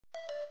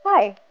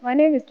Hi, my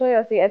name is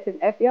Toyosi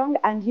Etim-Effiong,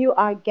 and you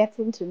are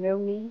getting to know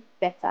me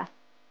better.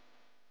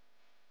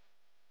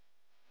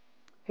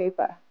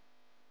 Paper.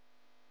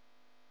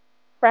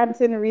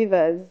 Frampton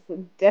Rivers,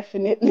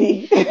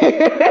 definitely.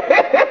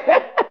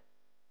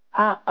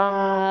 uh,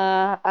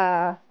 uh,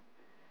 uh.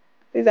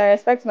 Please, I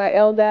respect my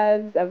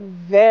elders. I'm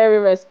very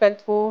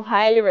respectful,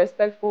 highly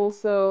respectful.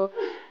 So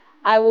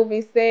I will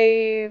be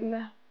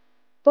saying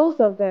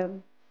both of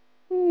them.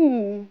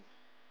 Hmm.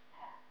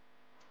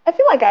 I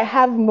feel like I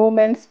have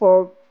moments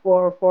for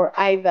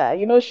either.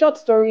 You know, short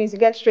stories, you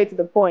get straight to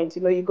the point.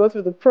 You know, you go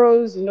through the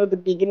prose, you know, the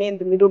beginning,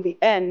 the middle, the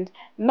end.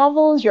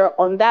 Novels, you're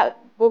on that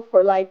book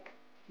for like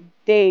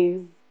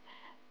days.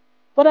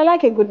 But I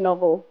like a good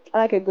novel. I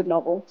like a good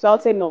novel. So I'll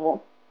say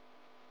novel.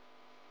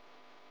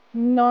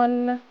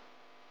 Non-fiction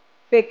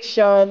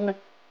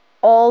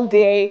all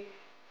day,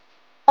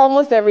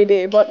 almost every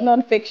day, but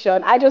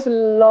non-fiction. I just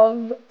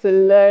love to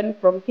learn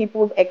from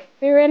people's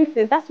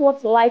experiences. That's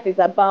what life is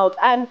about.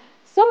 And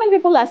so many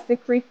people are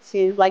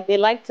secretive, like they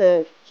like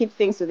to keep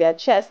things to their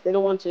chest. They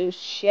don't want to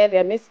share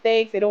their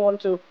mistakes. They don't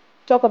want to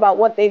talk about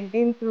what they've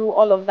been through,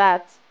 all of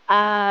that.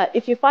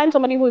 If you find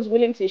somebody who's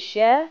willing to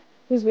share,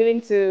 who's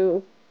willing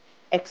to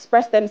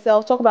express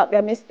themselves, talk about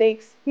their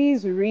mistakes,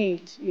 please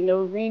read, you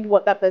know, read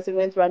what that person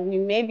went through, and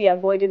you may be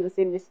avoiding the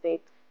same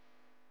mistake.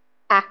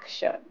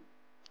 Action,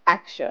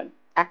 action,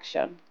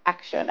 action,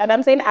 action. And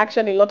I'm saying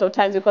action a lot of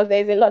times because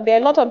there are a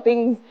lot of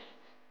things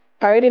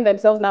parading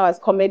themselves now as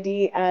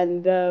comedy,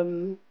 and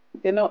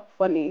they're not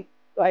funny.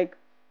 Like,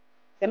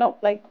 they're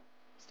not like,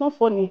 it's not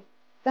funny.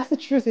 That's the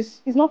truth.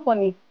 It's not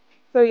funny.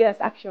 So yes,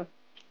 action.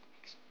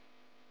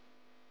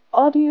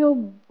 Audio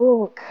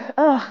book.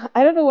 I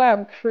don't know why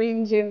I'm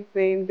cringing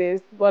saying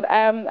this, but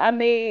I'm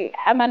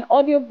an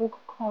audiobook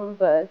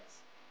convert.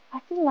 I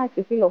feel like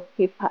the feel of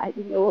paper,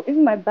 you know,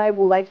 even my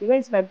Bible, like you go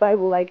into my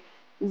Bible, like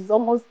it's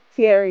almost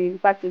teary. In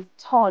fact, it's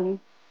torn.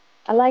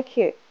 I like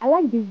it. I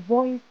like the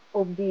voice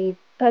of the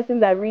person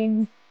that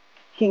reads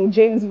King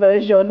James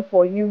Version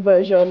for you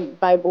version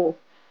Bible.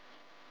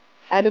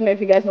 I don't know if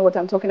you guys know what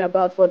I'm talking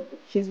about, but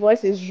his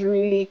voice is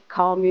really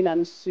calming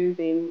and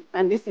soothing.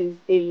 And this is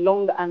a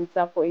long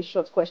answer for a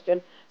short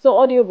question. So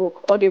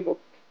audiobook, audiobook.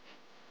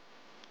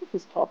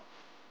 This is tough.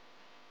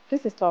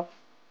 This is tough.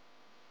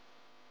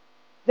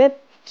 There are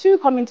two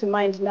coming to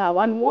mind now,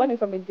 and one is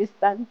from a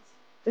distant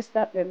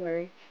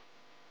memory.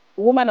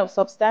 Woman of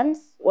Substance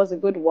was a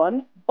good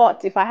one,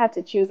 but if I had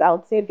to choose, I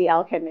would say The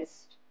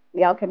Alchemist.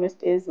 The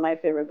Alchemist is my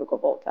favorite book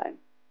of all time.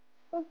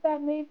 Book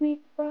that made me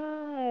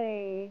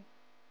cry.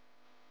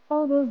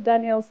 All those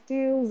Daniel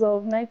Steels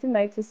of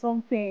 1990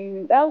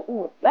 something. That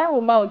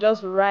woman would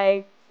just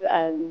write,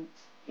 and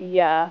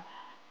yeah.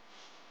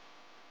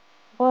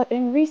 But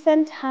in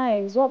recent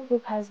times, what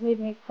book has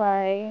made me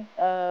cry?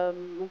 I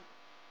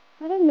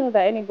don't know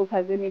that any book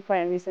has made me cry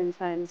in recent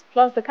times.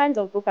 Plus, the kinds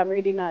of book I'm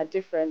reading are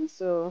different,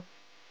 so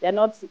they're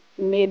not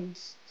made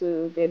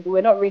they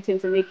were not written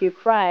to make you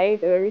cry.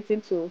 They were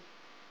written to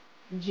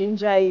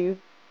ginger you,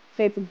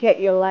 say to get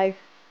your life.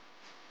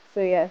 So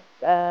yes,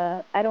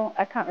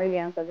 I can't really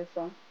answer this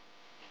one.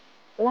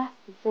 Last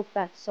book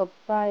that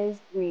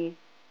surprised me.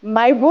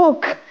 My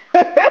book.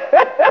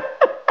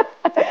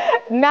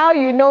 Now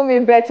you know me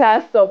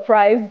better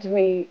surprised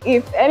me.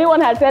 If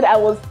anyone had said I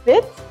will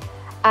sit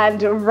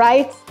and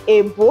write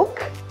a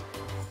book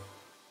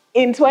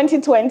in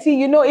 2020,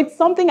 you know, it's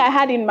something I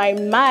had in my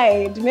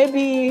mind,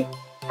 maybe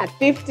at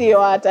 50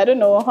 or at, I don't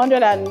know,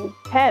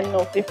 110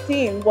 or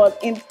 15. But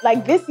in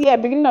like this year,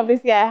 beginning of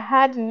this year, I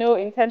had no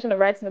intention of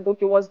writing a book.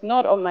 It was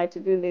not on my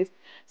to-do list.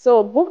 So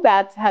a book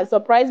that has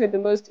surprised me the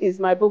most is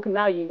my book,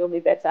 Now You Know Me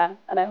Better.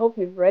 And I hope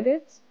you've read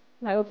it.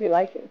 And I hope you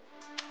like it.